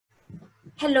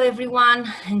Hello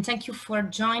everyone, and thank you for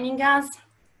joining us.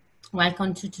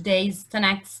 Welcome to today's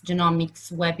 10x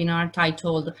Genomics webinar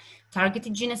titled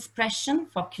Targeted Gene Expression,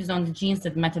 Focus on the Genes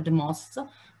That Matter the Most,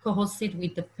 co-hosted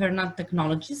with the Pernal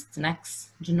Technologies, 10x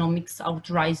Genomics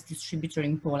authorized distributor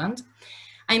in Poland.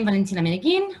 I'm Valentina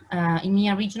Meneghin,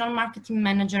 EMEA Regional Marketing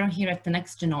Manager here at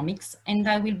 10x Genomics, and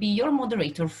I will be your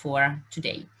moderator for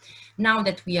today. Now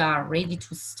that we are ready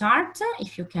to start,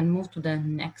 if you can move to the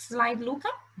next slide, Luca.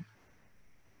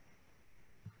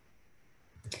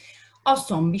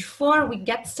 Awesome. Before we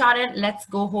get started, let's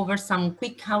go over some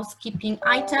quick housekeeping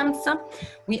items.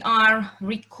 We are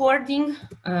recording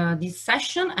this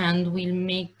session and we'll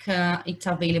make it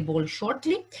available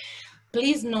shortly.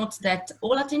 Please note that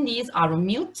all attendees are on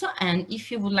mute, and if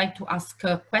you would like to ask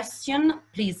a question,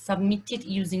 please submit it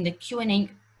using the Q&A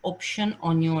option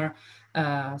on your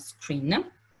screen.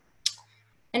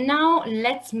 And now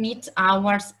let's meet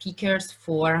our speakers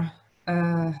for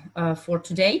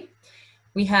today.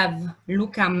 We have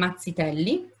Luca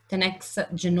Mazzitelli, 10x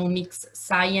Genomics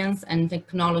Science and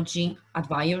Technology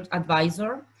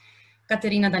Advisor,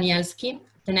 Katerina Danielski,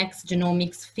 10x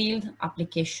Genomics Field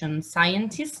Application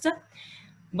Scientist,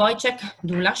 Wojciech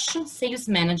Dulasz, Sales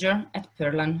Manager at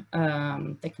Pernal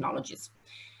Technologies.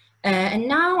 And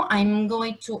now I'm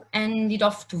going to hand it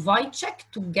off to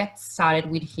Wojciech to get started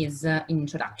with his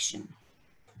introduction.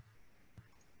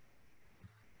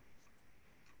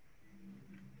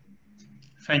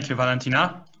 Thank you,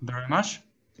 Valentina, very much.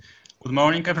 Good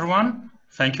morning, everyone.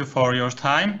 Thank you for your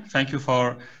time. Thank you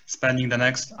for spending the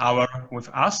next hour with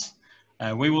us.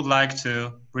 We would like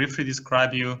to briefly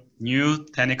describe you new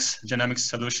 10x Genomics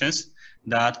solutions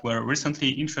that were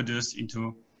recently introduced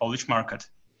into Polish market.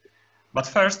 But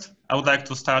first, I would like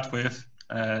to start with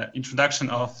introduction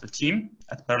of the team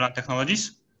at Pernal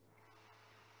Technologies.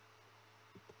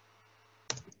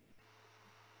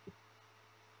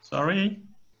 Sorry.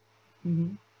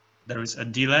 There is a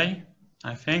delay,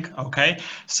 I think. Okay,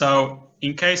 so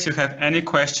in case you have any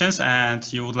questions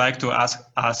and you would like to ask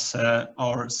us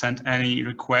or send any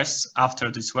requests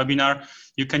after this webinar,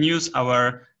 you can use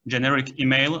our generic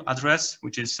email address,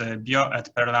 which is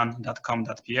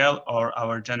bio@perlan.com.pl, or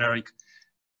our generic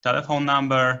telephone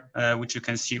number, which you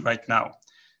can see right now.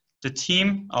 The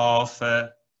team of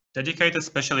dedicated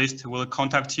specialists will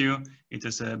contact you. It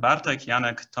is Bartek,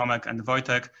 Janek, Tomek, and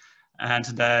Wojtek, and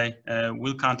they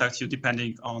will contact you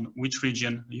depending on which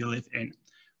region you live in.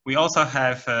 We also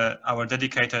have our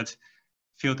dedicated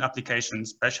field application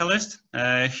specialist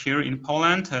here in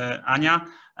Poland, Ania,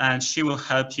 and she will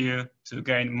help you to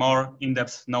gain more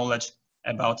in-depth knowledge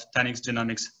about 10x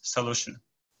Genomics solution.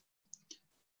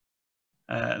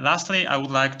 Lastly, I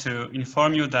would like to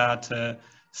inform you that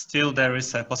still there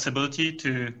is a possibility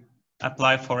to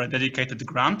apply for a dedicated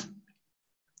grant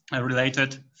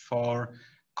related for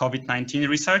COVID-19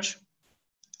 research,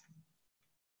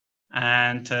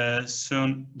 and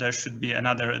soon there should be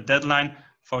another deadline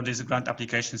for these grant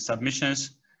application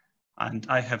submissions, and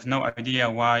I have no idea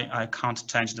why I can't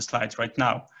change the slides right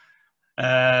now.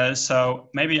 So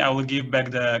maybe I will give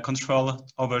back the control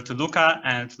over to Luca,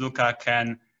 and Luca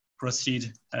can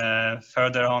proceed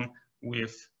further on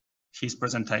with his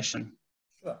presentation.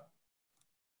 Sure.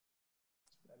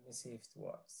 Let me see if it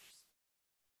works.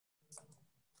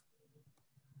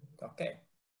 Okay.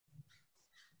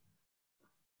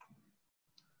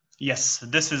 Yes,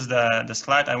 this is the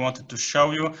slide I wanted to show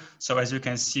you. So as you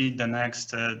can see, the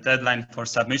next deadline for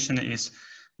submission is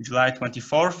July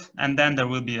 24th, and then there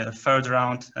will be a third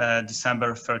round,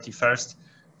 December 31st.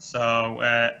 So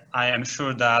I am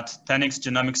sure that 10x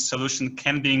Genomics solution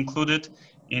can be included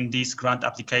in these grant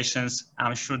applications.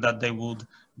 I'm sure that they would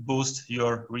boost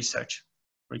your research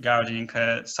regarding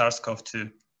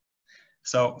SARS-CoV-2.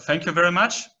 So thank you very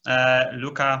much.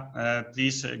 Luca,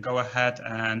 please go ahead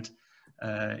and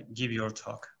give your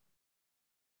talk.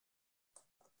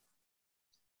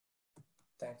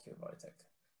 Thank you, Wojtek.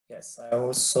 Yes, I'm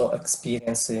also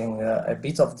experiencing a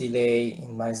bit of delay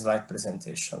in my slide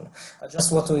presentation. I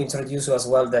just want to introduce you as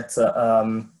well that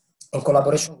in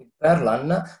collaboration with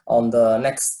Pernal, on the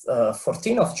next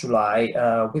 14th of July,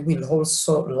 we will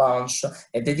also launch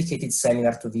a dedicated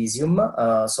seminar to Visium.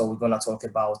 So we're going to talk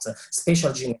about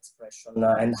spatial gene expression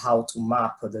and how to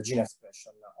map the gene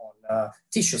expression on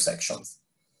tissue sections.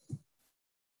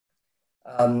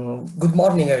 Good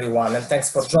morning, everyone, and thanks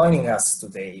for joining us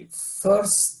today.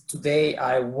 First, today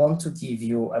I want to give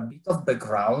you a bit of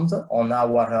background on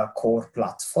our core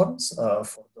platforms.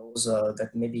 For those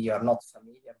that maybe you are not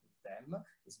familiar with them,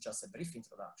 it's just a brief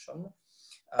introduction.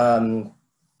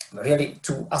 Really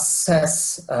to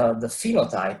assess the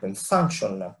phenotype and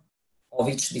function of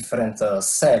each different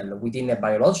cell within a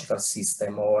biological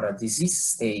system or a disease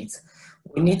state,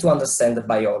 we need to understand the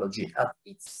biology at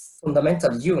its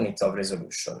fundamental unit of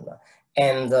resolution.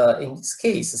 And in this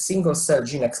case, single-cell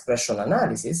gene expression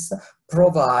analysis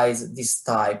provides this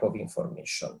type of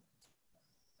information.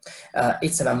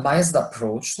 It's an unbiased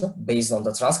approach based on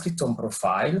the transcriptome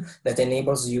profile that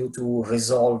enables you to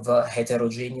resolve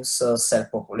heterogeneous cell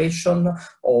population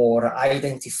or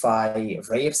identify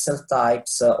rare cell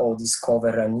types or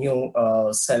discover new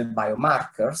cell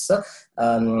biomarkers,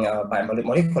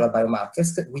 molecular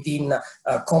biomarkers within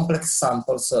complex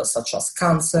samples such as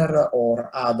cancer or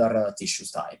other tissue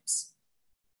types.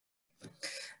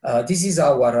 This is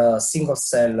our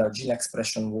single-cell gene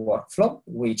expression workflow,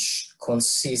 which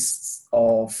consists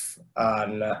of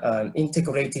an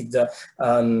integrated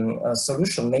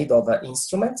solution made of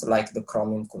instruments like the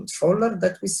Chromium controller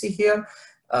that we see here,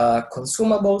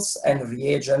 consumables and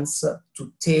reagents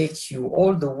to take you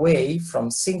all the way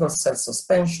from single-cell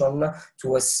suspension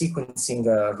to a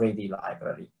sequencing-ready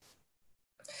library.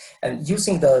 And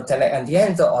using the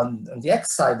 10x, on the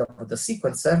X side of the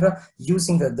sequencer,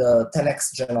 using the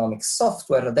 10x Genomics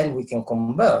software, then we can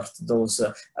convert those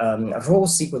raw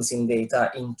sequencing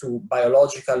data into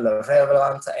biological,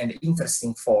 relevant, and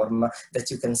interesting form that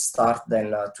you can start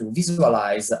then to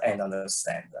visualize and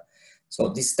understand. So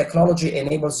this technology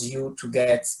enables you to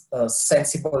get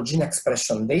sensible gene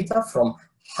expression data from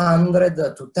hundreds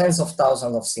to tens of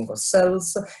thousands of single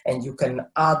cells, and you can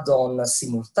add on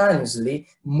simultaneously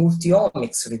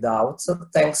multi-omics readouts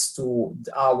thanks to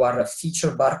our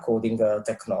feature barcoding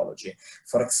technology.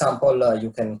 For example,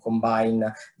 you can combine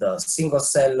the single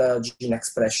cell gene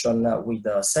expression with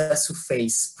the cell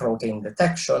surface protein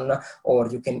detection, or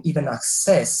you can even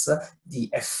access the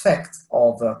effect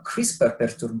of CRISPR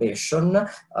perturbation,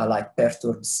 like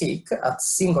perturb-seq, at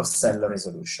single cell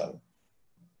resolution.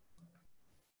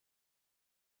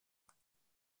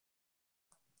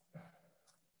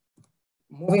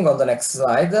 Moving on the next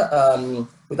slide,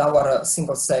 with our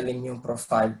single-cell immune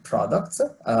profile product,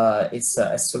 it's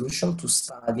a solution to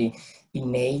study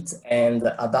innate and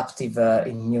adaptive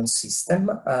immune system.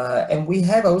 And we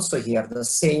have also here the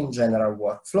same general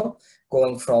workflow,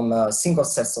 going from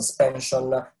single-cell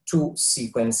suspension to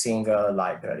sequencing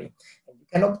library. And you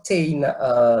can obtain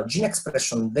gene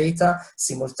expression data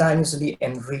simultaneously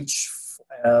enrich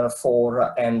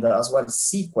for and as well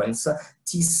sequence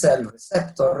T-cell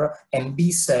receptor and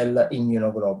B-cell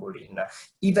immunoglobulin.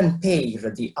 Even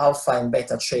pair the alpha and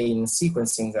beta chain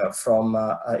sequencing from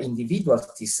individual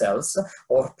T-cells,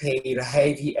 or pair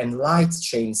heavy and light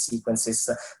chain sequences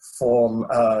from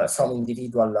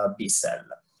individual B-cell.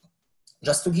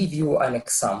 Just to give you an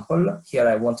example, here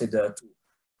I wanted to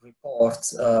report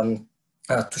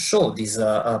to show this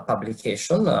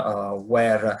publication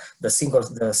where the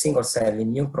single cell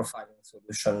immune profiling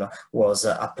solution was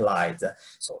applied.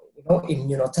 So, you know,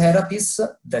 immunotherapies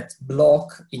that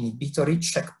block inhibitory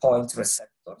checkpoint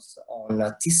receptors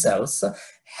on T cells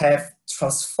have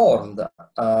transformed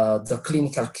the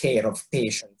clinical care of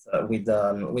patients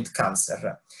with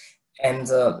cancer. And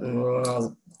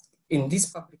in this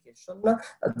publication,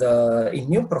 the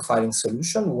immune profiling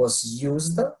solution was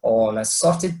used on a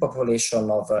sorted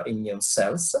population of immune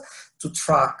cells to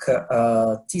track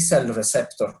T-cell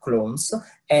receptor clones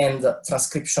and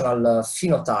transcriptional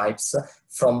phenotypes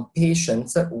from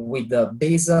patients with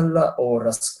basal or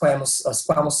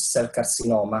squamous cell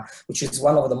carcinoma, which is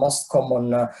one of the most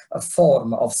common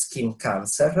form of skin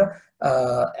cancer.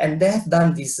 And they have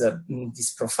done this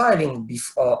profiling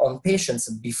on patients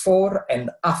before and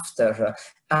after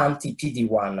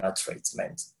anti-PD-1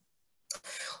 treatment.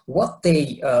 What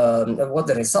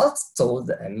the results told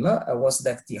them was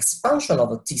that the expansion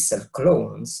of T-cell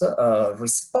clones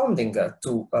responding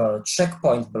to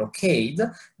checkpoint blockade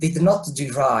did not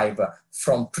derive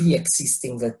from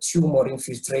pre-existing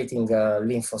tumor-infiltrating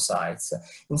lymphocytes.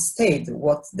 Instead,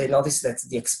 what they noticed that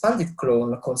the expanded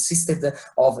clone consisted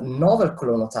of novel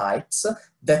clonotypes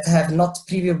that have not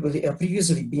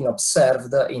previously been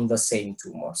observed in the same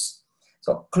tumors.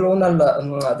 So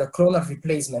the clonal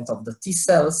replacement of the T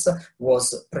cells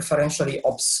was preferentially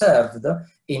observed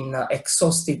in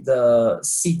exhausted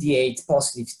CD8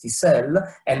 positive T cell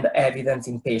and evident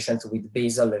in patients with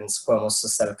basal and squamous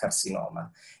cell carcinoma.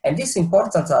 And this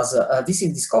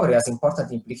discovery has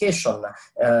important implication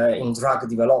in drug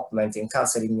development in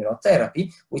cancer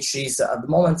immunotherapy, which is at the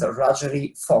moment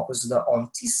largely focused on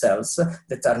T cells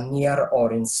that are near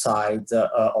or inside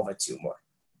of a tumor.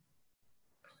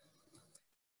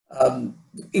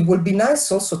 It would be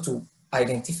nice also to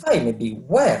identify maybe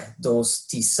where those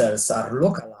T cells are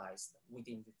localized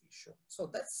within the tissue. So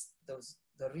that's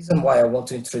the reason why I want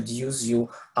to introduce you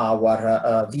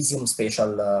our Visium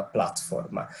spatial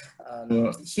platform.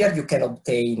 Here you can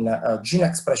obtain gene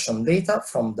expression data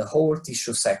from the whole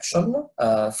tissue section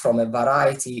from a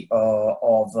variety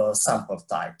of sample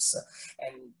types.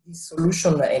 And this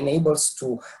solution enables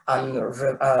to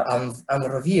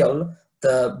unreveal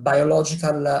the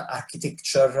biological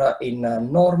architecture in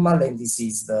normal and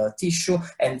diseased tissue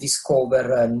and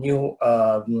discover new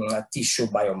tissue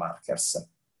biomarkers.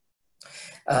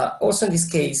 Also in this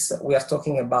case, we are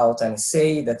talking about an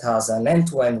assay that has an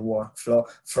end-to-end workflow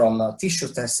from tissue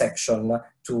dissection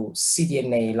to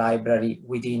cDNA library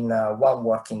within 1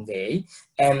 working day,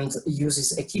 and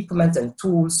uses equipment and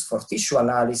tools for tissue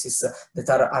analysis that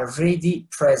are already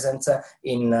present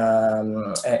in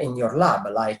your lab,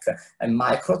 like a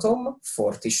microtome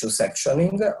for tissue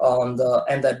sectioning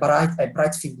and a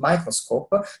bright field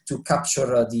microscope to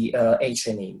capture the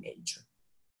HNA image.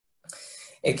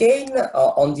 Again,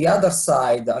 on the other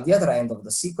side, on the other end of the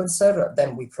sequencer,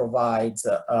 then we provide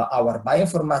our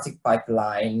bioinformatic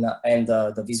pipeline and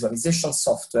the visualization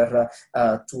software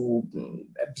to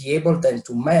be able then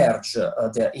to merge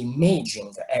the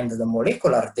imaging and the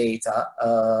molecular data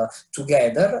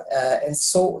together, and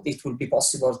so it will be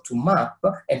possible to map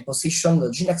and position the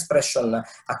gene expression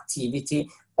activity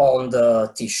on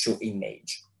the tissue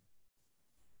image.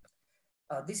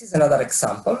 This is another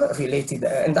example related,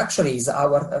 and actually is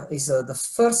the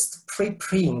first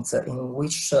preprint in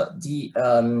which the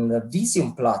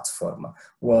Visium platform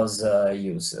was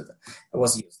used.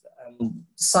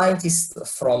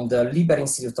 Scientists from the Lieber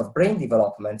Institute of Brain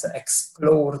Development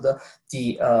explored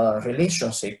the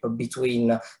relationship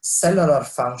between cellular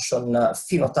function,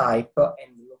 phenotype,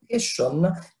 and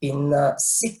location in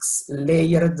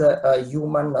 6-layered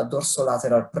human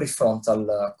dorsolateral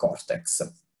prefrontal cortex.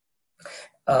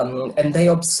 And they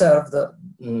observed,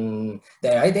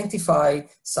 they identify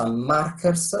some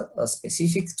markers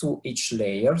specific to each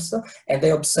layers, and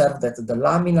they observed that the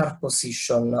laminar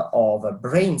position of a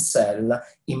brain cell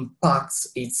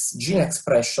impacts its gene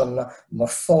expression,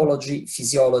 morphology,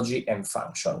 physiology, and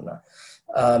function.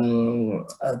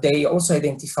 They also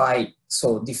identify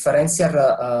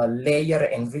differential layer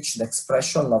enriched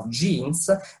expression of genes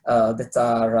that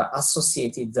are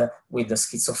associated with the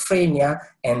schizophrenia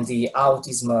and the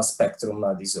autism spectrum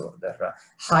disorder,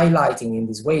 highlighting in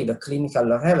this way the clinical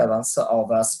relevance of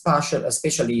a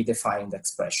spatially defined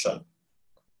expression.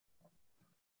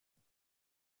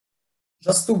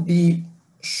 Just to be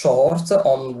short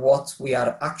on what we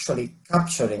are actually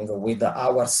capturing with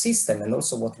our system and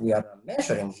also what we are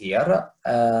measuring here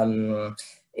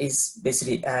is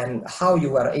basically how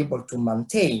you are able to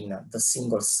maintain the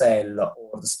single cell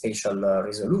or the spatial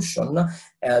resolution.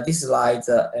 This slide,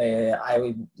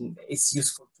 it's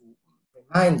useful to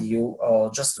remind you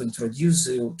or just to introduce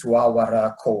you to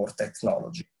our core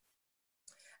technology.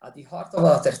 At the heart of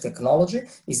our technology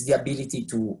is the ability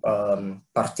to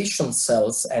partition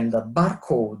cells and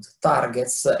barcode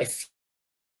targets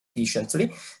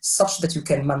efficiently, such that you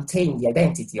can maintain the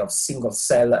identity of single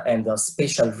cell and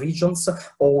spatial regions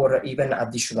or even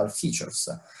additional features.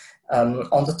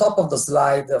 On the top of the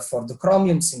slide for the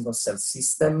Chromium single cell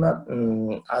system,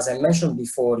 as I mentioned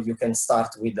before, you can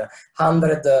start with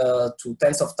 100 to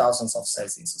tens of thousands of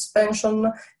cells in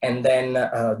suspension and then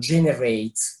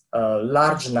generate a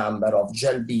large number of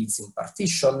gel beads in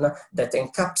partition that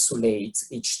encapsulate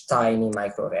each tiny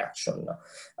microreaction.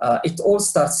 It all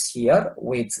starts here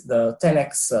with the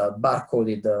 10x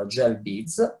barcoded gel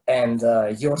beads and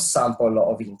your sample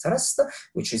of interest,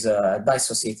 which is a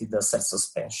dissociated cell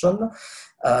suspension.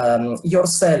 Your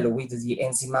cell with the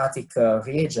enzymatic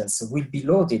reagents will be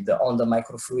loaded on the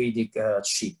microfluidic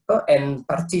chip and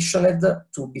partitioned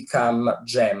to become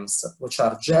gems, which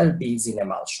are gel beads in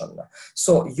emulsion.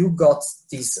 So you got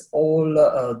these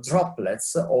all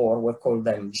droplets, or we call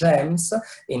them gems,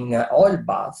 in oil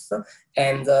bath,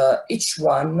 and each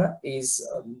one is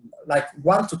like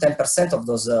 1 to 10% of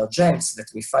those gems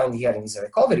that we find here in this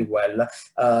recovery well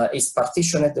is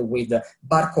partitioned with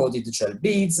barcoded gel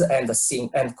beads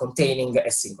and containing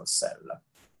a single cell.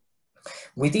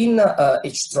 Within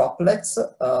each droplet,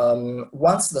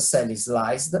 once the cell is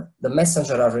lysed, the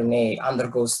messenger RNA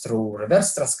undergoes through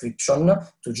reverse transcription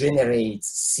to generate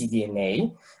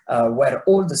cDNA, where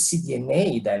all the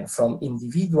cDNA then from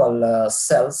individual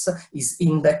cells is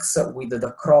indexed with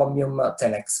the Chromium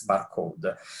 10x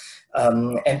barcode.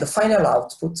 And the final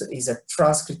output is a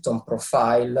transcriptome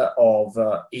profile of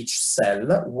each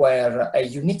cell, where a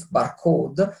unique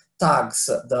barcode tags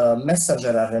the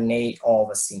messenger RNA of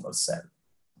a single cell.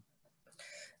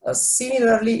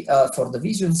 Similarly, for the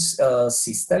Visium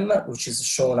system, which is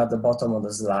shown at the bottom of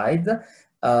the slide,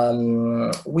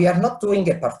 We are not doing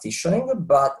a partitioning,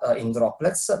 but in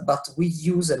droplets, but we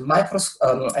use a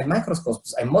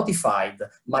modified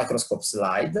microscope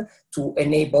slide to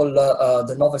enable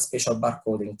the novel spatial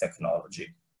barcoding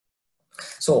technology.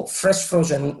 So fresh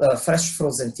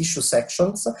frozen tissue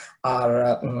sections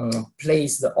are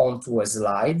placed onto a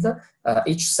slide,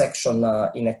 each section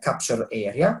in a capture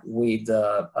area with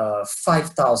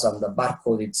 5,000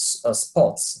 barcoded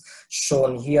spots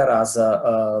shown here as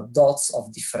dots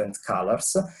of different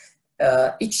colors.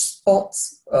 Each spot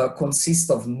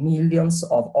consists of millions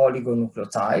of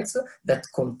oligonucleotides that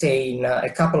contain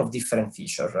a couple of different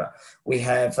features. We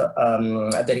have,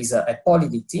 there is a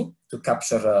poly-DT to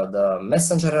capture the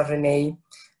messenger RNA,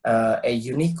 a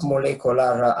unique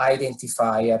molecular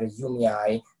identifier,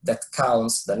 UMI, that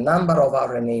counts the number of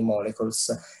RNA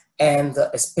molecules, and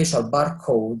a special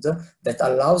barcode that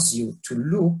allows you to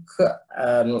look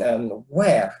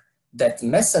where that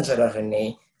messenger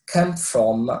RNA came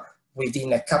from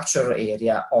within a capture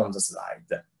area on the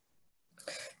slide.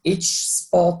 Each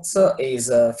spot is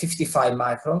 55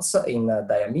 microns in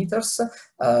diameters.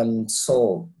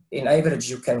 So in average,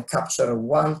 you can capture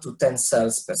 1 to 10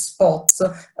 cells per spot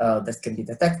that can be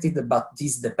detected, but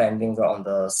this depending on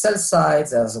the cell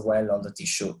size as well on the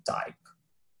tissue type.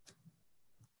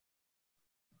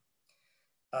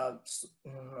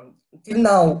 Till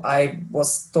now, I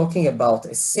was talking about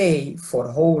assay for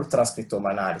whole transcriptome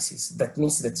analysis. That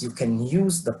means that you can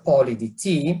use the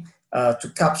poly-DT to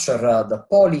capture the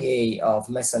poly-A of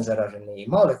messenger RNA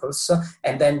molecules,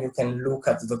 and then you can look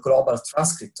at the global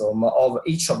transcriptome of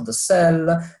each of the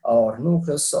cell or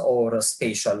nucleus or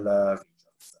spatial regions.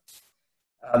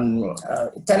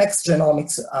 10x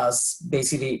Genomics has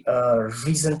basically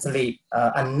recently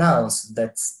announced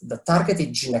that the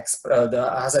targeted gene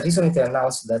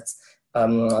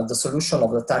the solution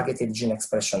of the targeted gene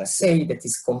expression assay that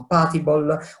is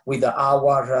compatible with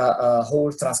our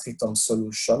whole transcriptome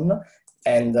solution,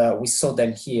 and we saw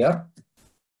them here.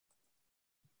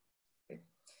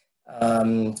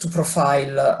 To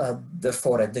profile,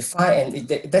 therefore,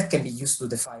 that can be used to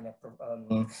define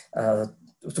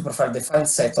to profile a defined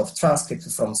set of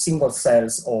transcripts from single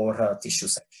cells or tissue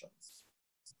sections.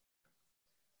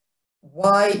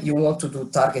 Why you want to do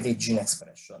targeted gene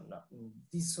expression?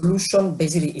 This solution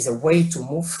basically is a way to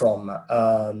move from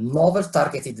novel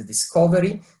targeted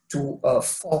discovery to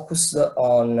focused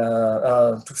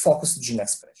gene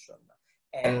expression.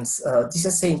 And this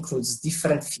assay includes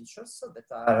different features that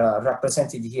are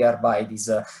represented here by this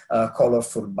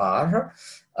colorful bar.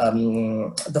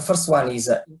 The first one is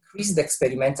increased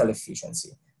experimental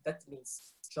efficiency. That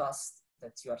means just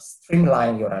that you are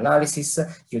streamlining your analysis,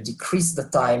 you decrease the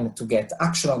time to get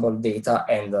actionable data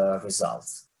and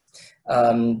results.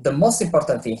 The most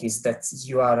important thing is that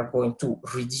you are going to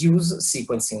reduce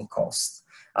sequencing cost.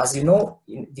 As you know,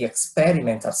 the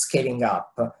experiments are scaling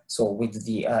up, so with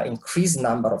the increased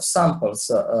number of samples,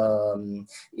 the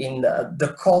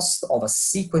cost of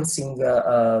sequencing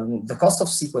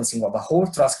of a whole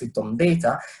transcriptome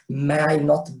data may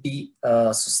not be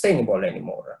sustainable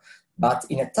anymore. But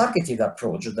in a targeted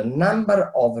approach, the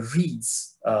number of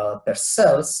reads per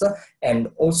cells and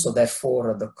also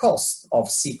therefore the cost of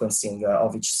sequencing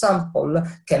of each sample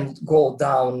can go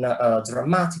down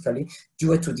dramatically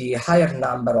due to the higher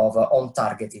number of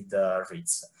on-targeted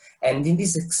reads. And in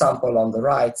this example on the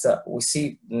right, we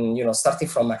see, starting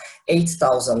from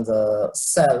 8,000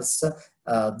 cells,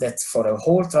 that for a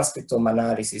whole transcriptome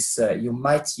analysis, you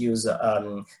might use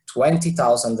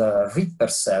 20,000 read per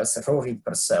cells, raw read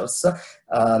per cells,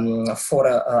 for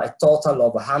a total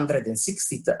of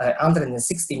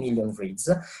 160 million reads.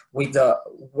 With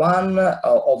one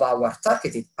of our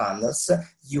targeted panels,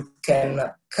 you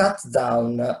can cut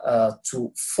down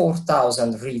to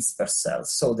 4,000 reads per cell.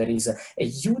 So there is a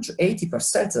huge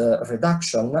 80%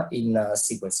 reduction in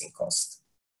sequencing cost.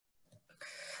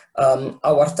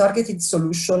 Our targeted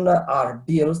solution are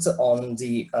built on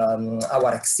the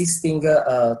our existing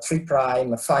 3'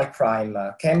 5'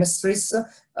 chemistries,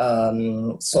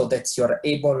 so that you're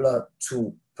able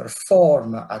to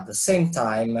perform at the same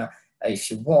time,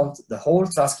 if you want, the whole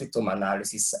transcriptome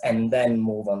analysis and then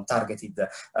move on targeted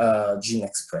gene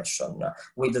expression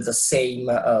with the same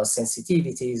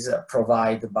sensitivities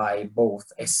provided by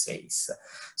both assays.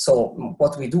 So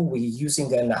what we do, we're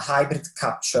using a hybrid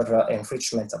capture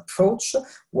enrichment approach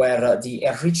where the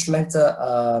enrichment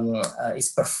is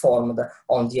performed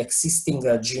on the existing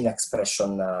gene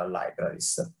expression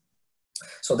libraries.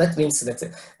 So that means that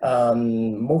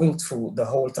moving through the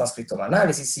whole transcriptome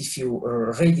analysis, if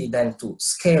you're ready then to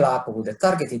scale up with a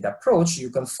targeted approach, you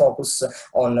can focus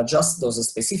on just those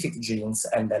specific genes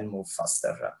and then move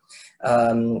faster.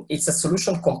 It's a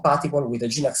solution compatible with the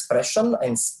gene expression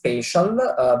and spatial,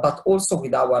 but also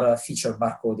with our feature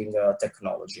barcoding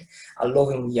technology,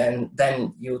 allowing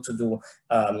then you to do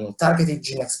targeted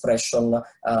gene expression,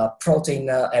 protein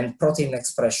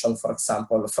expression, for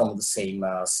example, from the same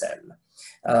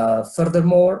cell.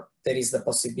 Furthermore, there is the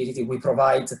possibility we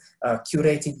provide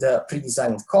curated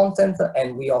pre-designed content,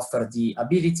 and we offer the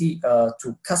ability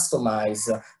to customize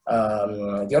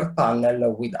your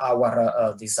panel with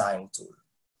our design tool.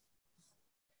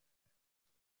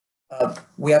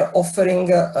 We are offering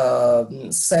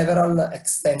several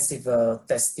extensive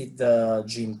tested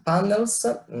gene panels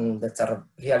that are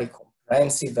really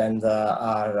comprehensive and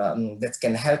that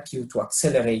can help you to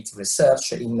accelerate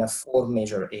research in 4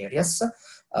 major areas.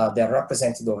 They are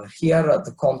represented over here.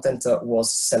 The content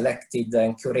was selected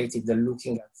and curated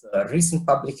looking at recent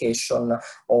publication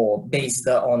or based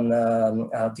on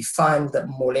defined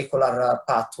molecular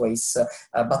pathways,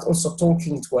 but also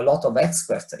talking to a lot of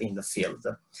experts in the field.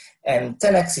 And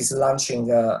 10X is launching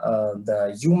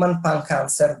the human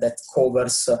pan-cancer that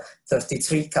covers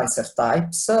 33 cancer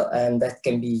types, and that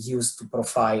can be used to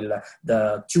profile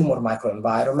the tumor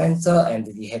microenvironment and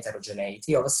the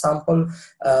heterogeneity of a sample,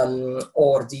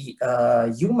 or the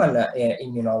human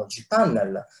immunology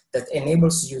panel that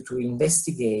enables you to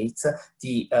investigate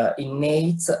the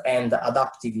innate and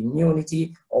adaptive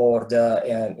immunity, or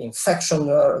the infection,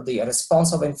 or the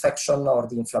response of infection, or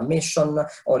the inflammation,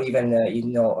 or even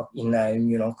in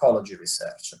immuno-oncology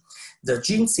research. The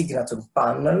gene signature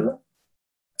panel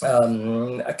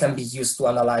can be used to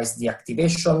analyze the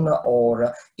activation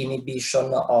or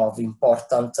inhibition of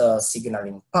important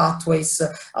signaling pathways,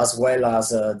 as well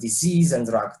as disease and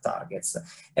drug targets.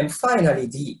 And finally,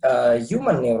 the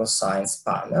human neuroscience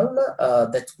panel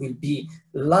that will be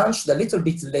launched a little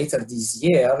bit later this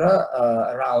year,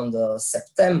 around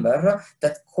September,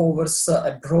 that covers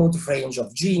a broad range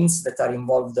of genes that are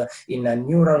involved in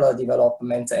neural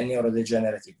development and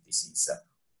neurodegenerative disease.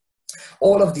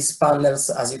 All of these panels,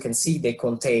 as you can see, they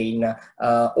contain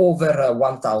over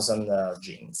 1,000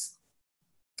 genes.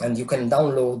 And you can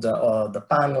download the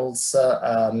panels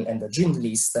and the gene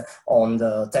list on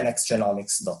the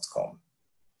 10xgenomics.com.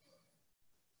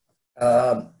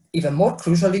 Even more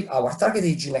crucially, our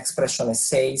targeted gene expression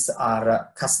assays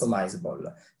are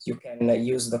customizable. You can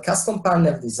use the custom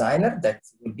panel designer that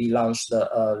will be launched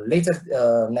later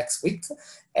next week,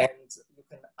 and you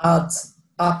can add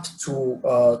up to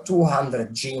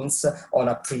 200 genes on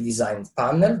a pre-designed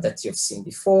panel that you've seen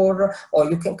before, or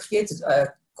you can create a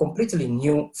completely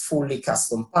new, fully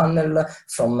custom panel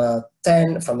from a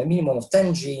minimum of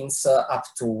 10 genes up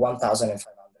to 1,500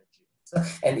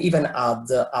 genes, and even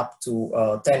add up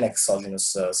to 10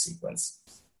 exogenous sequence.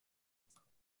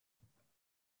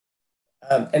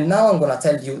 And now I'm going to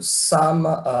tell you some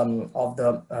of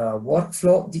the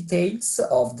workflow details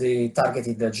of the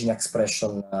targeted gene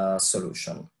expression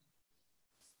solution.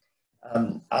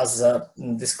 As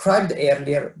described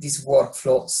earlier, this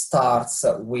workflow starts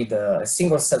with a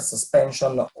single cell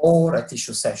suspension or a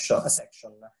tissue section,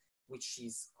 which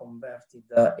is converted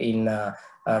in a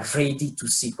ready to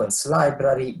sequence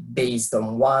library based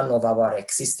on one of our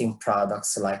existing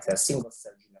products, like a single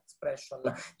cell gene expression,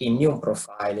 immune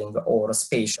profiling, or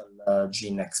spatial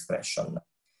gene expression.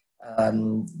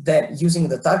 Then, using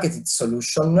the targeted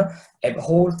solution, a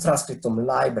whole transcriptome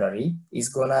library is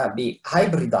gonna be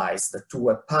hybridized to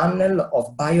a panel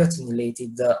of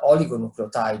bioattenuated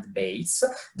oligonucleotide bases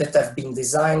that have been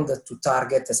designed to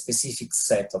target a specific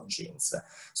set of genes.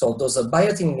 So those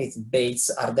bioattenuated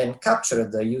bases are then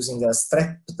captured using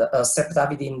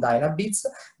streptavidin dynamics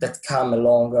that come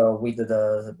along with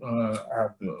the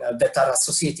that are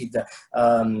associated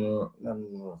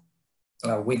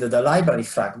with the library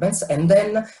fragments, and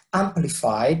then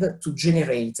amplified to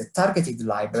generate a targeted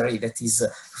library that is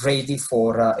ready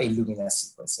for Illumina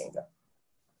sequencing.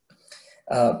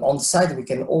 On the side, we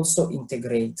can also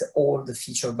integrate all the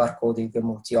feature barcoding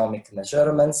multi-omic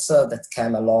measurements that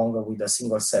come along with a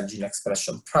single cell gene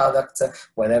expression product,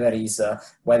 whether it is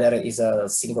a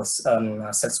single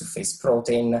cell surface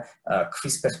protein,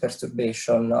 CRISPR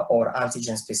perturbation, or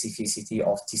antigen specificity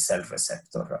of T-cell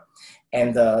receptor.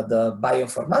 And the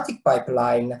bioinformatic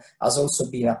pipeline has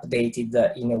also been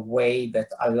updated in a way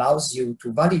that allows you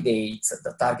to validate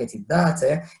the targeted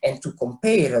data and to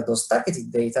compare those targeted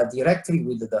data directly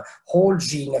with the whole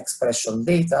gene expression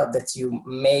data that you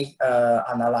may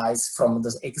analyze from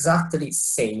the exactly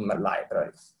same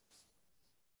library.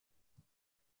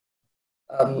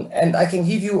 And I can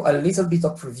give you a little bit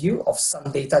of preview of some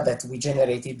data that we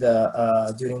generated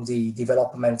during the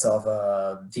development of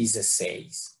these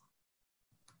essays.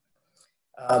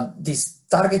 This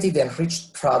targeted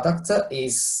enriched product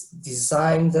is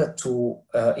designed to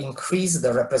increase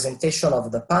the representation of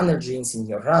the panel genes in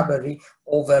your library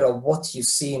over what you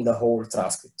see in the whole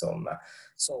transcriptome.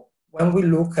 So when we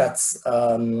look at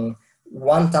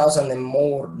 1,000 and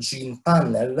more gene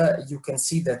panel, you can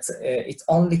see that it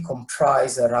only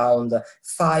comprises around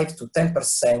 5 to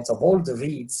 10% of all the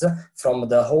reads from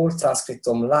the whole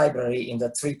transcriptome library in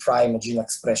the 3' gene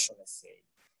expression assay.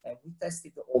 And we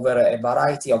tested over a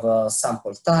variety of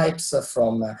sample types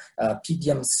from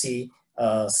PBMC,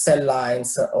 cell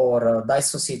lines, or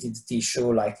dissociated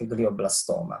tissue like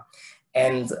glioblastoma.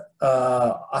 And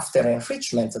after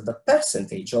enrichment, the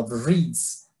percentage of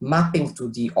reads mapping to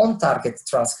the on-target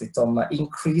transcriptome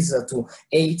increased to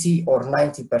 80 or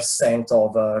 90%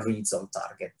 of reads on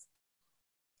target.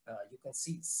 You can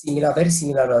see very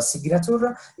similar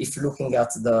signature if looking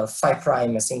at the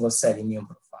 5' single-cell immune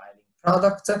profiling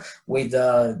product with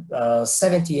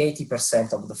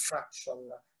 70–80% of the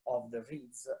fraction of the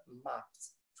reads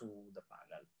mapped to the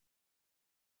panel.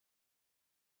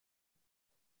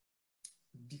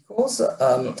 Because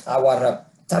our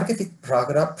targeted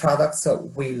products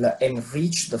will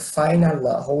enrich the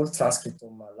final whole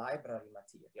transcriptome library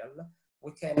material,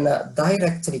 we can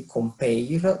directly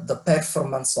compare the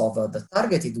performance of the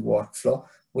targeted workflow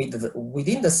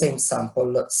within the same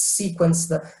sample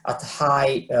sequenced at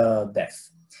high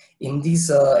depth. In this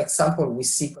example, we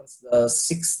sequenced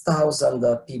 6,000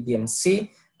 PBMC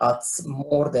at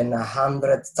more than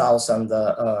 100,000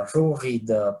 raw read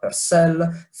per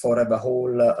cell for the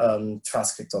whole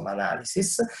transcriptome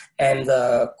analysis, and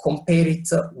compare it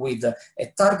with a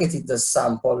targeted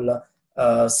sample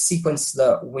sequenced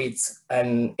with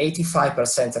an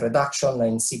 85% reduction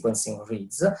in sequencing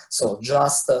reads, so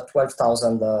just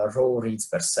 12,000 raw reads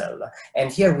per cell.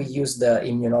 And here we use the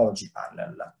immunology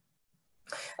panel.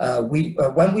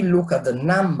 When we look at the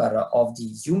number of the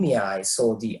UMI,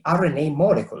 so the RNA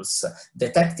molecules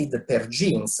detected per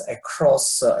genes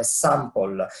across a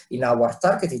sample in our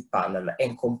targeted panel,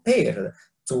 and compare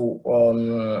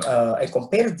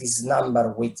this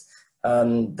number with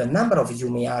the number of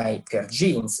UMI per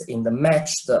genes in the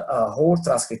matched whole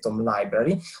transcriptome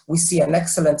library, we see an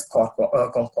excellent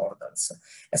concordance.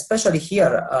 Especially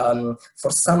here,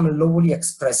 for some lowly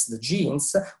expressed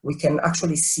genes, we can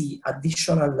actually see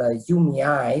additional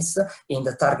UMIs in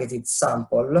the targeted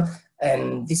sample,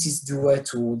 and this is due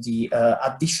to the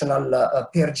additional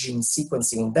per gene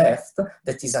sequencing depth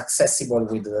that is accessible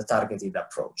with the targeted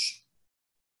approach.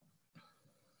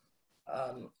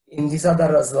 In this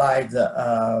other slide,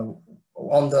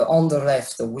 on the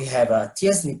left, we have a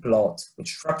TSD plot,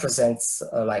 which represents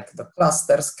like the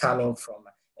clusters coming from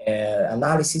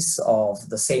analysis of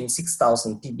the same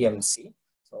 6,000 PBMC.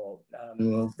 So,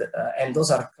 and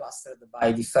those are clustered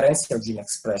by differential gene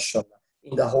expression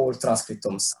in the whole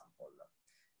transcriptome sample.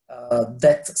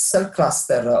 That cell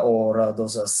cluster or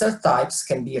those cell types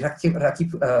can be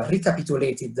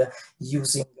recapitulated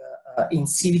using in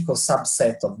silico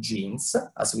subset of genes,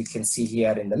 as we can see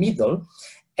here in the middle.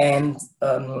 And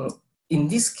in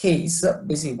this case,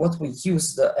 basically what we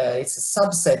used is a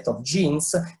subset of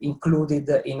genes included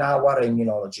in our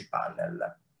immunology panel.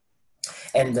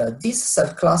 And these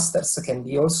cell clusters can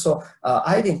be also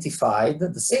identified,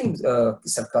 the same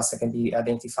cell cluster can be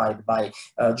identified by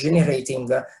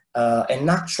generating an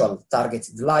actual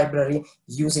targeted library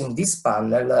using this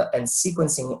panel and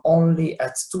sequencing only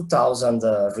at 2,000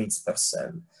 reads per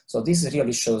cell. So this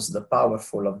really shows the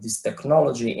powerful of this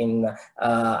technology in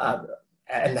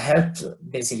and help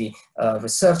basically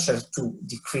researchers to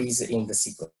decrease in the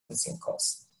sequencing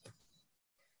cost.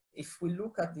 If we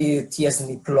look at the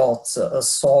TSD plot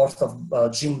sort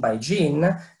of gene by gene,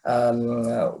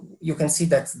 you can see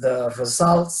that the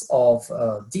results of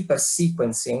deeper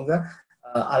sequencing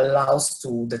allows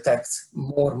to detect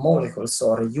more molecules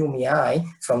or UMI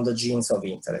from the genes of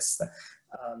interest.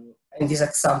 In this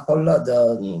example,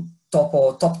 the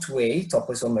top2A,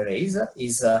 topoisomerase,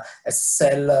 is a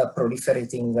cell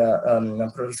proliferation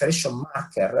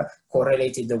marker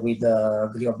correlated with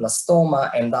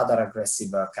glioblastoma and other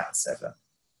aggressive cancer.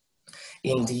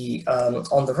 In the,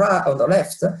 on the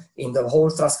left, in the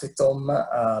whole transcriptome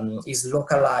is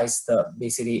localized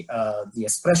basically the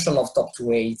expression of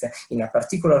top2A in a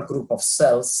particular group of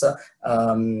cells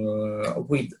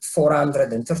with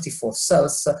 434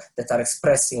 cells that are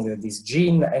expressing this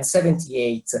gene and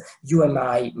 78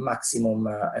 UMI maximum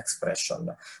expression.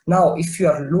 Now, if you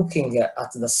are looking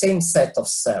at the same set of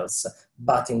cells,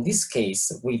 but in this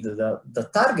case, with the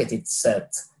targeted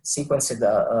set sequenced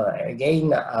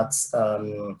again at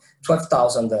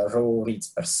 12,000 raw reads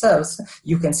per cells,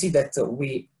 you can see that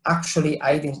we actually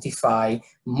identify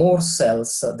more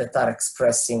cells that are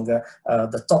expressing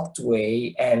the top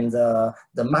 2A, and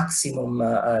the maximum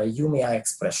UMI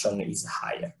expression is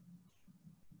higher.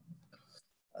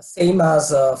 Same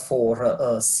as for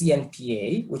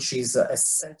CNPA, which is a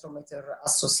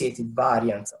centrometer-associated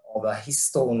variant of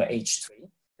histone H3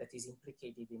 that is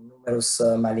implicated in numerous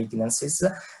malignancies.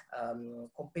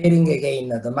 Comparing again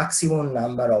the maximum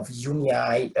number of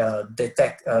UMI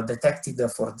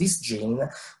detected for this gene,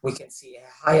 we can see a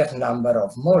higher number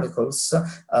of molecules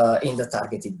in the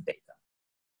targeted data.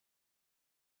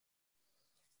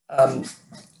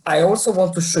 I also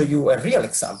want to show you a real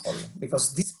example,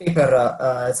 because this paper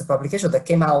is a publication that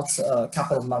came out a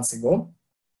couple of months ago.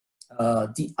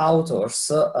 The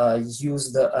authors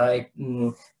used a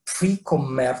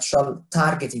pre-commercial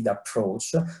targeted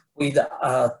approach with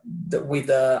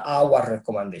our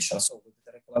recommendation, so with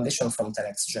the recommendation from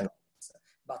 10x Genomics,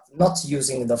 but not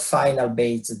using the final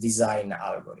bait design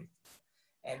algorithm.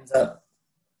 And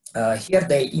here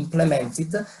they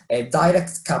implemented a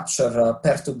direct capture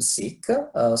per-tube-seq,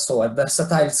 so a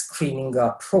versatile screening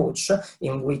approach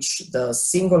in which the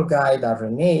single guide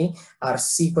RNA are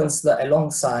sequenced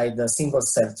alongside the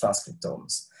single-cell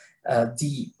transcriptomes.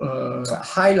 The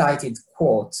highlighted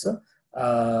quotes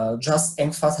just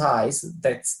emphasize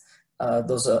that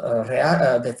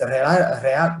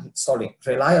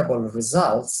reliable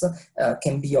results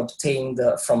can be obtained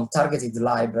from targeted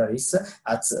libraries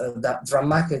at that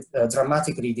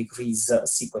dramatically decrease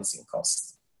sequencing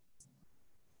costs.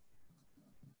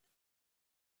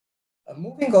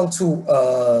 Moving on to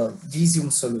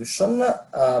Visium solution,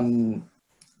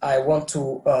 I want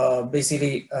to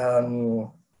basically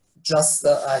just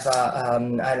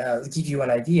give you an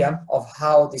idea of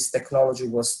how this technology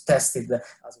was tested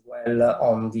as well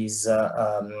on this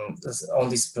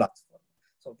platform.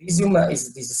 So Visium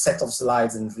is this set of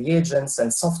slides and reagents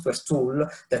and software tool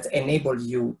that enable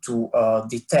you to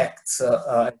detect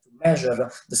and to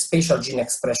measure the spatial gene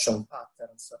expression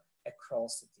patterns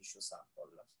across the tissue sample.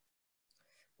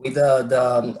 With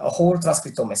the whole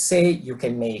transcriptome assay, you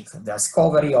can make the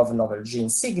discovery of novel gene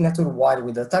signature, while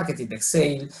with the targeted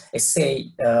assay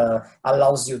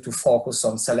allows you to focus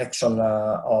on selection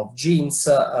of genes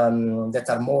that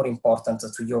are more important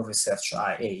to your research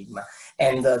aim.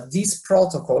 And this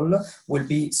protocol will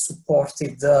be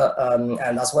supported,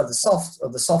 and as well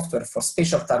the software for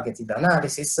spatial targeted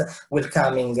analysis will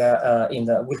come in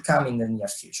the near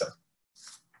future.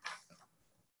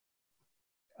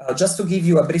 Just to give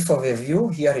you a brief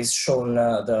overview, here is shown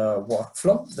the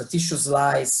workflow. The tissue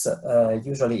slice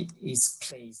usually is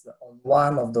placed on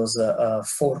one of those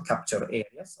 4 capture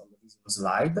areas on the Visium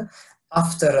slide.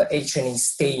 After H&E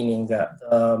staining,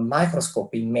 the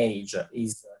microscope image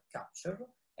is captured,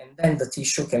 and then the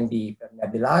tissue can be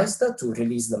permeabilized to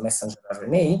release the messenger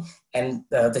RNA, and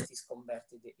that is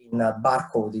converted in a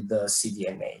barcoded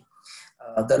cDNA.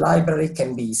 The library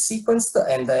can be sequenced,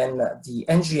 and then the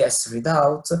NGS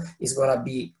readout is going to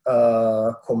be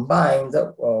combined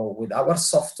with our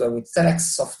software, with 10x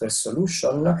software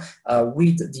solution,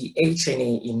 with the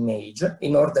H&E image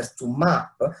in order to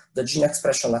map the gene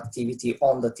expression activity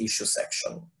on the tissue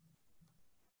section.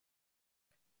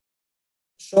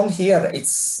 Shown here,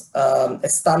 it's a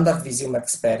standard Visium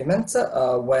experiment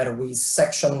where we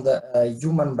sectioned a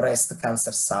human breast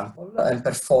cancer sample and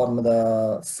performed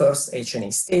the first H&E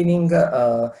staining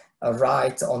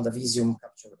right on the Visium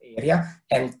capture area,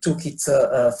 and took it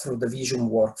through the Visium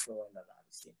workflow and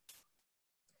analysis.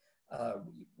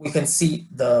 We can see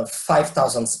the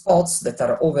 5,000 spots that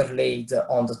are overlaid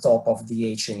on the top of the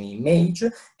H&E image,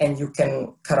 and you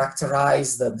can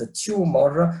characterize the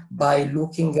tumor by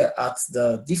looking at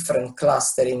the different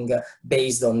clustering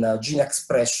based on gene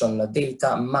expression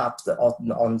data mapped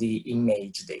on the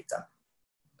image data.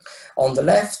 On the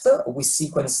left, we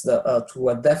sequenced to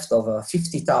a depth of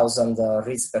 50,000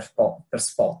 reads per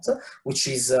spot, which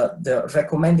is the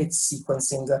recommended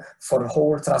sequencing for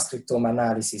whole transcriptome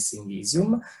analysis in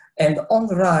Visium. And on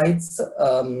the right,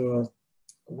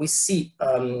 we see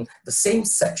the same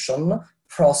section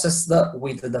processed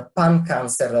with the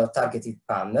pan-cancer targeted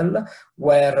panel,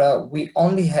 where we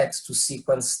only had to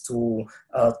sequence to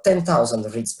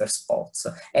 10,000 reads per spot.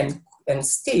 And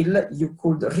still, you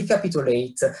could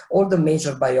recapitulate all the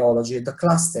major biology, the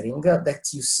clustering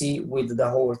that you see with the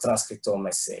whole transcriptome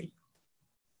assay.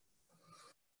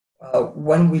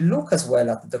 When we look as well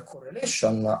at the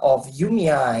correlation of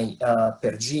UMI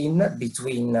per gene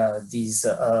between these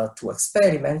 2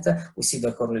 experiments, we see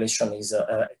the correlation is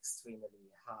extremely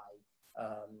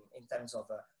in terms of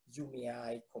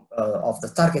UMI of the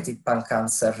targeted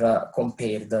pan-cancer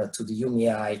compared to the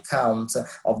UMI count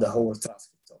of the whole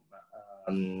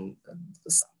transcriptome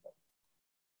sample.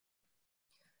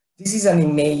 This is an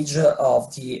image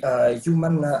of the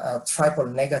human triple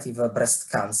negative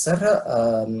breast cancer.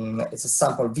 It's a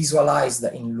sample visualized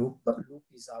in Loop. Loop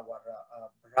is our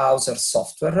browser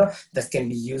software that can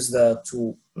be used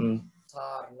to turn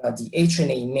the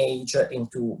HNA image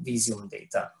into Visium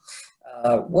data.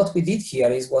 What we did here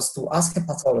was to ask a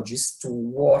pathologist to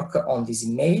work on this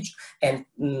image and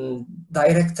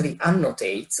directly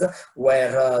annotate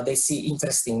where they see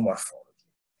interesting morphology.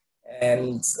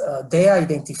 And they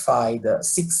identified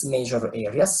 6 major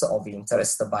areas of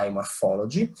interest by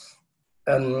morphology.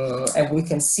 And we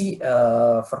can see,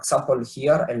 for example,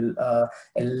 here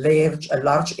a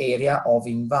large area of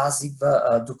invasive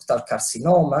ductal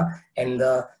carcinoma and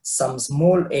some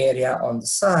small area on the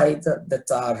side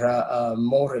that are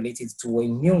more related to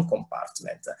immune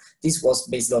compartment. This was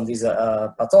based on this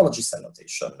pathologist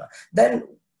annotation. Then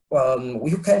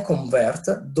you can convert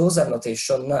those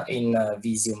annotation in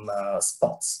Visium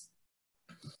spots.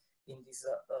 In this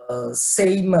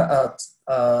same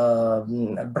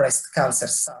breast cancer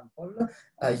sample,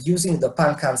 using the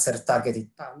pan-cancer targeted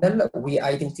panel, we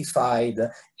identified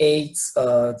 8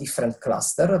 different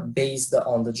clusters based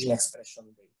on the gene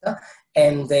expression data,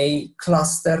 and they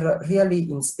cluster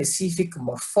really in specific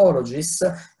morphologies,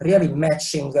 really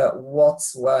matching what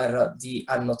were the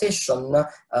annotation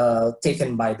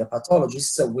taken by the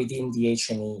pathologist within the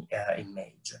H&E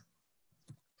image.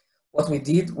 What we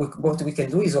can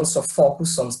do is also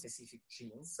focus on specific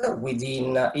genes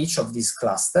within each of these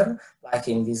clusters. Like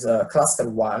in this cluster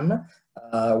 1,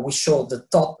 we show the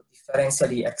top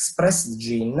differentially expressed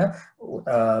gene,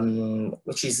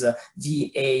 which is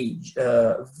VEGFA,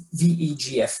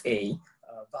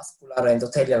 vascular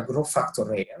endothelial growth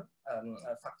factor A,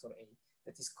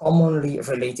 that is commonly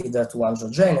related to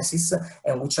angiogenesis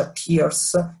and which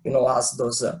appears, as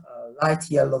those light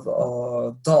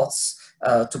yellow dots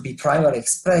to be primarily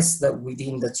expressed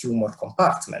within the tumor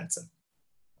compartment.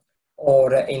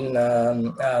 Or in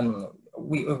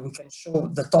we can show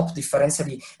the top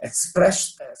differentially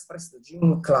expressed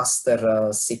gene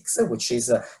cluster 6, which is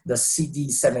the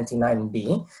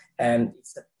CD79B, and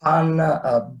it's a pan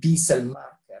B cell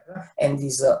marker and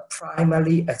is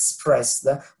primarily expressed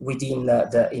within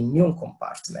the immune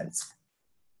compartment.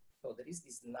 So there is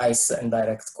this nice and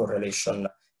direct correlation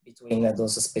between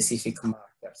those specific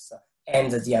markers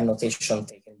and the annotation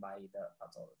taken by the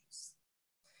pathologist.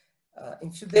 In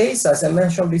a few days, as I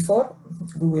mentioned before,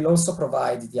 we will also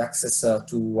provide the access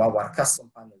to our custom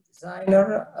panel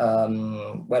designer,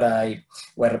 where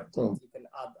you can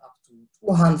add up to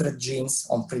 200 genes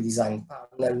on pre-designed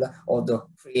panel, or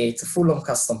create full-on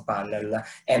custom panel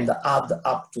and add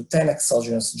up to 10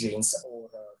 exogenous genes or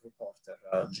reporter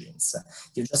genes.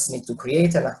 You just need to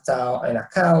create an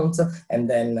account and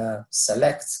then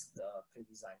select the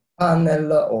pre-designed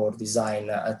panel or design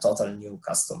a total new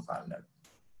custom panel.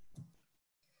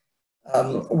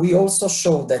 We also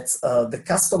show that the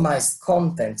customized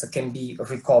content can be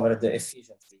recovered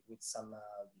efficiently with some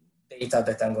data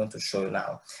that I'm going to show you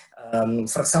now.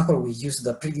 For example, we use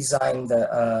the pre-designed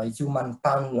human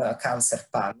pan-cancer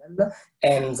panel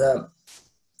and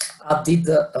added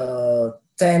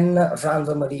 10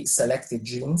 randomly selected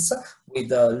genes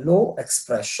with low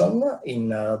expression in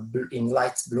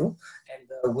light blue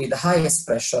and with high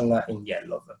expression in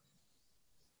yellow.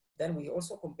 Then we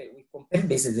also compare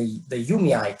basically the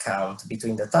UMI count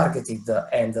between the targeted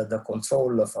and the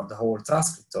control for the whole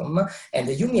transcriptome, and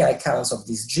the UMI counts of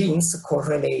these genes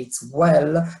correlate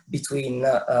well between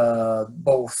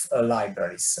both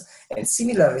libraries. And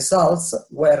similar results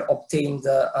were obtained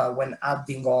when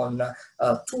adding on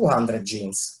 200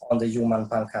 genes on the human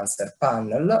pan-cancer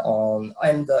panel,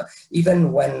 and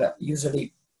even when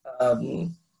usually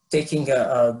taking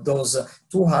those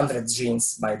 200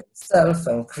 genes by themselves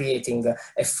and creating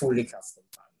a fully custom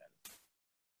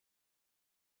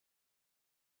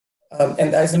panel.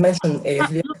 And as I mentioned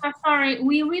earlier... Luca, sorry,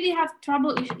 we really have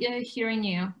trouble hearing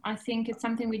you. I think it's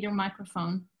something with your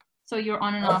microphone. So you're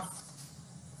on and off.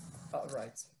 All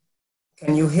right.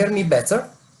 Can you hear me better?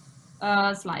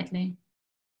 Slightly.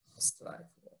 Slightly,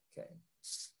 okay.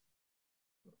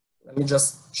 Let me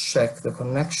just check the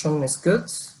connection is good.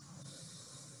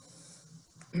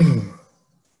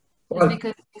 Well,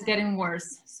 because it's getting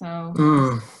worse, so.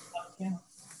 Yeah.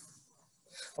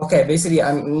 Okay, basically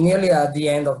I'm nearly at the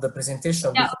end of the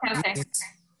presentation. Yeah, okay.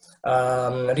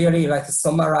 Really like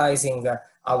summarizing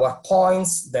our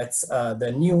points that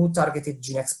the new targeted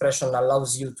gene expression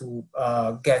allows you to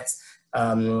get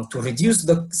to reduce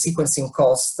the sequencing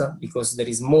cost, because there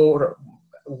is more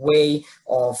way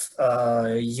of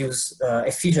use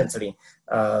efficiently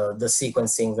the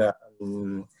sequencing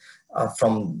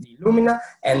from the Illumina,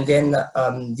 and then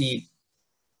the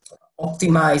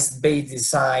optimized base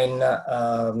design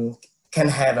can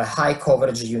have a high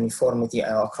coverage uniformity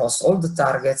across all the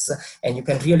targets, and you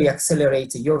can really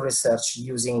accelerate your research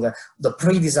using the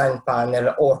pre-designed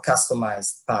panel or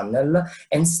customized panel,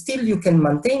 and still you can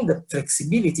maintain the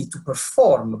flexibility to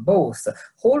perform both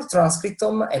whole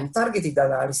transcriptome and targeted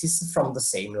analysis from the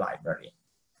same library.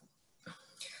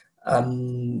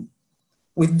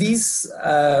 With this,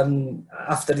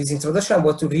 after this introduction, I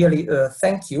want to really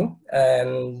thank you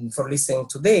for listening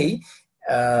today.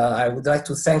 I would like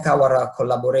to thank our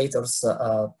collaborators,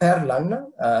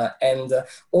 Perlan, and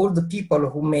all the people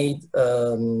who made,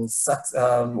 who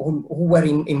were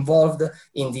involved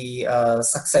in the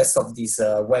success of this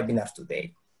webinar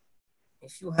today.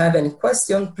 If you have any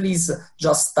question, please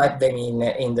just type them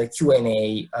in the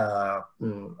Q&A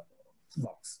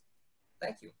box.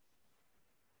 Thank you.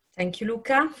 Thank you,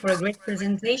 Luca, for a great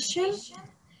presentation.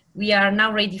 We are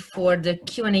now ready for the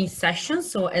Q&A session.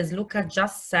 So as Luca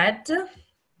just said,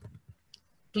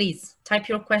 please type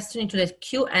your question into the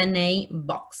Q&A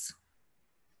box.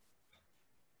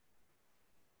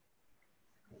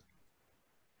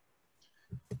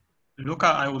 Luca,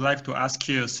 I would like to ask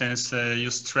you, since you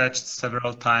stretched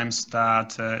several times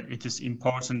that it is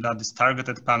important that these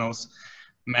targeted panels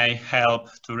may help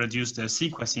to reduce the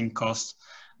sequencing cost,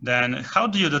 then how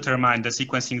do you determine the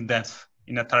sequencing depth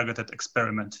in a targeted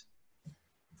experiment?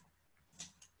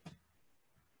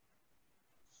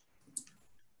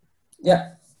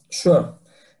 Yeah, sure.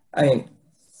 I mean,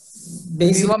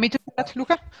 basically... Do you want me to do that,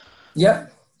 Luca? Yeah.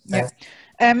 Yeah.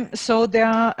 So there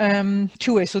are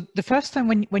two ways. So the first time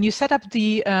when you set up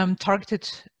the targeted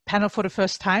panel for the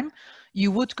first time, you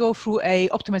would go through a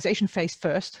optimization phase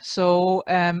first. So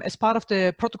as part of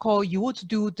the protocol, you would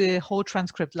do the whole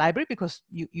transcript library because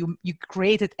you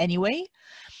create it anyway.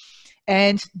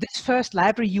 And this first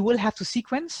library you will have to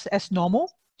sequence as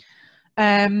normal.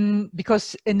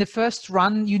 Because in the first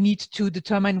run, you need to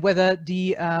determine whether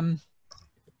the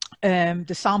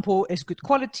sample is good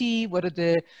quality, whether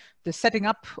the setting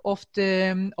up of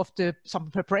the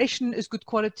sample preparation is good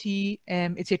quality,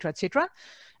 etc., etc.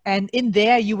 And in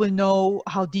there, you will know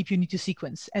how deep you need to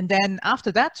sequence. And then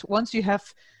after that, once you have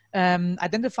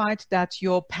identified that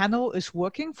your panel is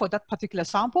working for that particular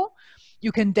sample,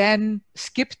 you can then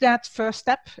skip that first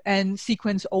step and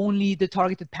sequence only the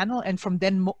targeted panel. And from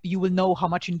then you will know how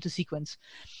much you need to sequence.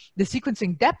 The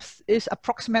sequencing depth is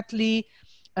approximately,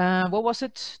 what was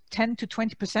it? 10 to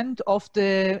 20% of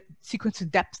the sequencing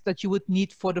depth that you would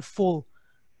need for the full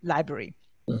library,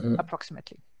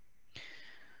 approximately.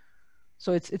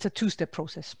 So it's a two-step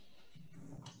process.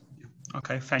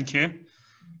 Okay, thank you.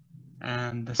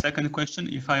 And the second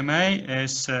question, if I may,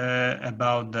 is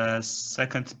about the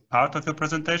second part of your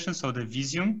presentation, so the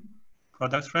Visium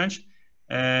product range.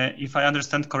 If I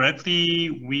understand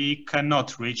correctly, we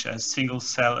cannot reach a single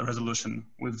cell resolution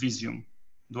with Visium.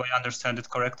 Do I understand it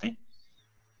correctly?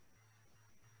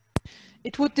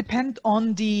 It would depend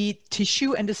on the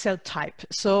tissue and the cell type.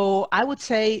 So I would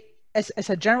say, as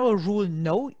a general rule,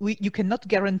 no, you cannot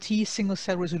guarantee single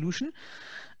cell resolution.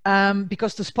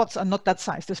 Because the spots are not that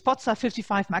size. The spots are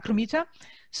 55 micrometer.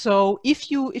 So if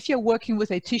you're working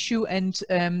with a tissue and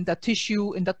that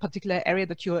tissue in that particular area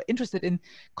that you're interested in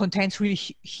contains really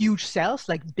huge cells,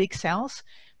 like big cells,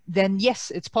 then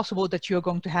yes, it's possible that you're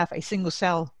going to have a single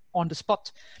cell on the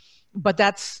spot. But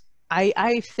that's,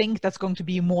 I think that's going to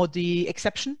be more the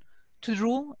exception to the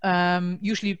rule.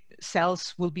 Usually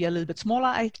cells will be a little bit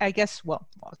smaller, I guess. Well,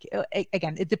 okay.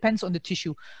 Again, it depends on the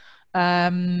tissue.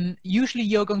 Usually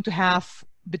you're going to have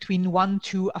between 1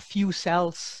 to a few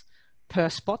cells per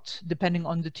spot, depending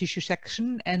on the tissue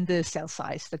section and the cell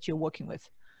size that you're working with.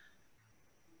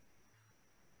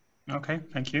 Okay,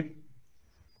 thank you.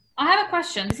 I have a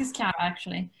question. This is Chiara,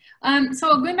 actually.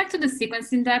 So going back to the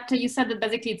sequencing depth, you said that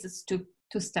basically it's a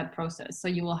two-step process. So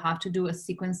you will have to do a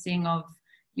sequencing of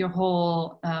your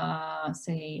whole,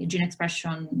 say, gene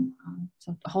expression,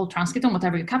 so the whole transcriptome,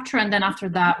 whatever you capture, and then after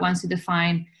that, once you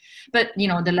define, but you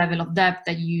know, the level of depth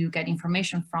that you get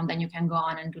information from, then you can go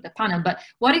on and do the panel. But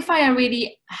what if I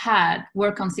already had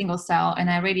work on single cell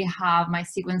and I already have my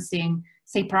sequencing,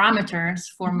 say, parameters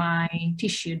for my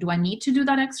tissue? Do I need to do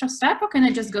that extra step, or can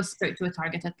I just go straight to a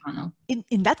targeted panel?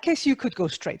 In that case, you could go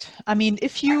straight. I mean,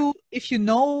 if you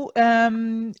know,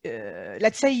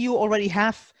 let's say you already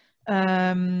have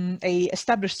a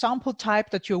established sample type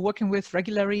that you're working with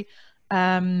regularly,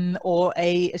 or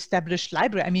a established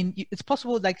library. I mean, it's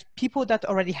possible, like people that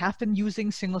already have been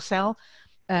using SingleCell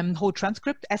whole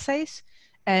transcript assays,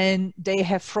 and they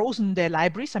have frozen their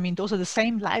libraries. I mean, those are the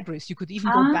same libraries. You could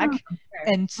even go back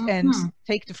and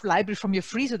take the library from your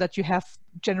freezer that you have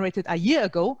generated a year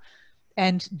ago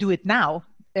and do it now.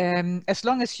 As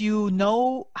long as you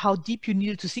know how deep you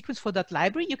needed to sequence for that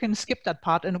library, you can skip that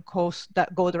part and of course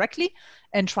that go directly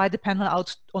and try the panel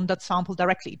out on that sample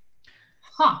directly.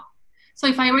 Huh. So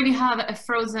if I already have a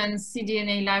frozen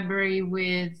cDNA library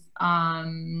with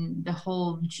the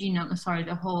whole genome, sorry,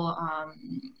 the whole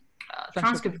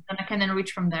transcript, then I can then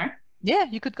reach from there. Yeah,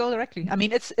 you could go directly. I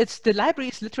mean, it's the library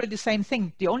is literally the same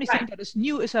thing. The only thing that is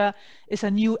new is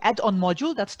a new add-on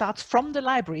module that starts from the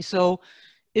library. So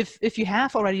if you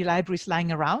have already libraries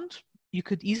lying around, you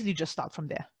could easily just start from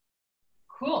there.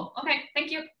 Cool. Okay, thank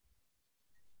you.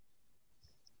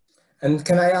 And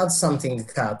can I add something,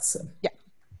 Kat? Yeah.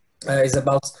 Is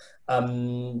about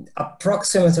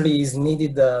approximately is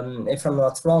needed, if I'm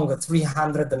not wrong,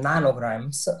 300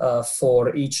 nanograms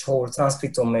for each whole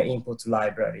transcriptome input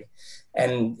library.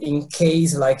 And in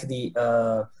case like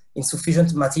the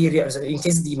insufficient materials, in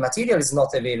case the material is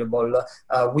not available,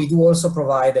 we do also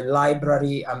provide a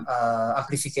library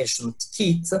amplification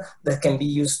kit that can be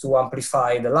used to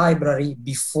amplify the library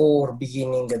before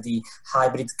beginning the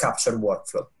hybrid capture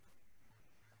workflow.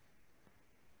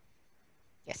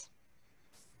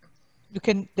 You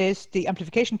can, there's the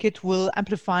amplification kit will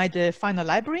amplify the final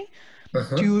library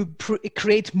to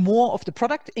create more of the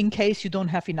product in case you don't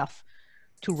have enough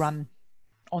to run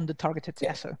on the targeted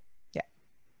assay.